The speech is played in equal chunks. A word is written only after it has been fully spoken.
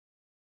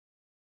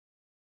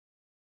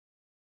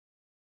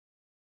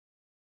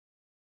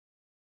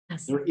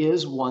Yes. There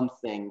is one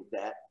thing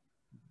that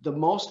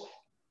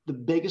the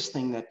biggest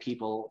thing that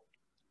people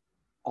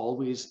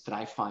always, that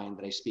I find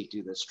that I speak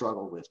to that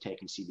struggle with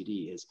taking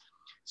CBD is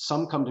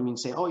some come to me and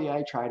say, oh yeah,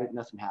 I tried it,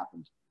 nothing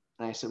happened.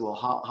 And I said, well,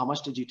 how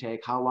much did you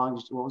take? How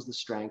long, what was the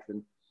strength?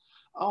 And,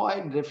 oh, I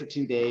did it for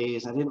 2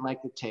 days. I didn't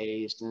like the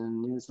taste.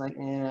 And it's like,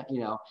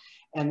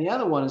 And the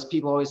other one is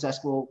people always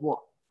ask,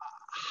 well,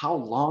 how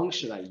long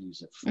should I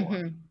use it for?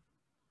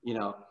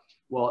 Mm-hmm.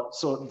 Well,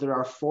 so there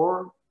are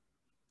 4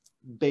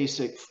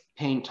 basic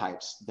pain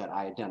types that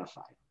I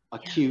identified.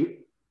 Acute,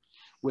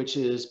 which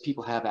is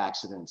people have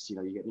accidents.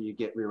 You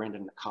get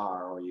rear-ended in the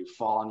car, or you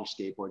fall on your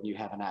skateboard and you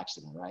have an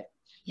accident, right?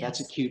 Yes.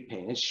 That's acute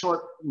pain. It's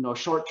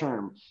short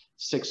term,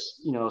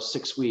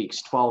 6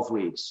 weeks, 12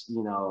 weeks,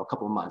 a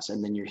couple of months,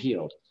 and then you're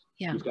healed.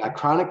 Yeah. You've got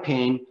chronic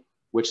pain,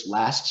 which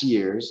lasts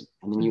years,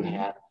 and then you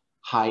have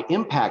high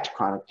impact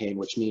chronic pain,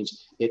 which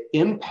means it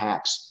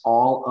impacts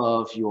all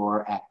of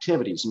your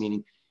activities,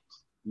 meaning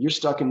you're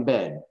stuck in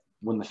bed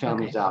when the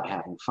family's out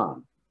having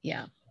fun.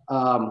 Yeah.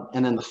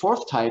 And then the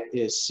 4th type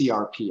is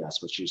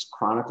CRPS, which is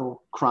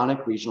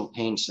chronic regional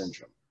pain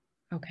syndrome.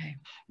 Okay.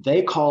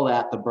 They call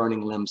that the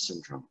burning limb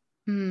syndrome.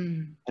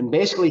 And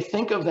basically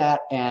think of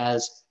that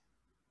as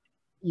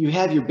you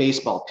have your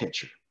baseball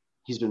pitcher.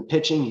 He's been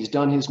pitching, he's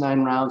done his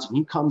 9 rounds, and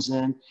he comes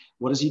in.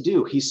 What does he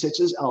do? He sits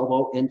his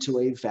elbow into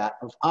a vat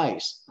of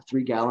ice, a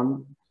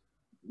 3-gallon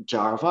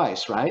jar of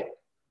ice, right?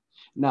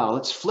 Now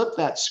let's flip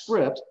that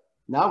script.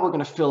 Now we're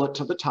going to fill it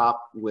to the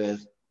top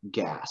with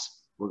gas.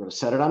 We're going to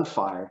set it on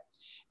fire.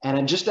 And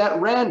then just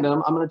at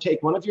random, I'm going to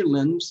take one of your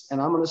limbs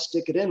and I'm going to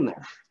stick it in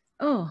there.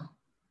 Oh.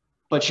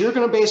 But you're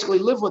going to basically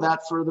live with that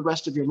for the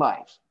rest of your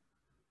life.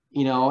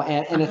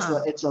 And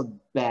it's a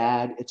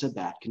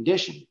bad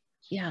condition.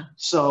 Yeah.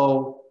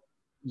 So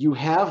you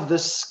have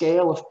this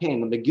scale of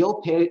pain. The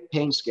McGill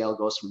pain scale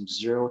goes from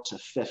 0 to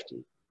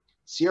 50.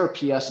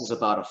 CRPS is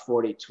about a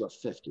 40 to a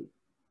 50.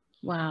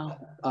 Wow.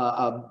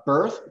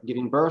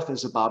 Giving birth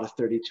is about a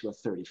 30 to a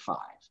 35.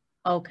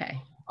 Okay.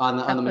 On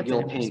the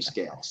McGill pain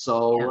scale.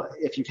 So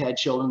if you've had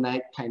children,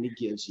 that kind of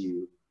gives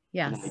you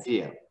an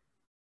idea.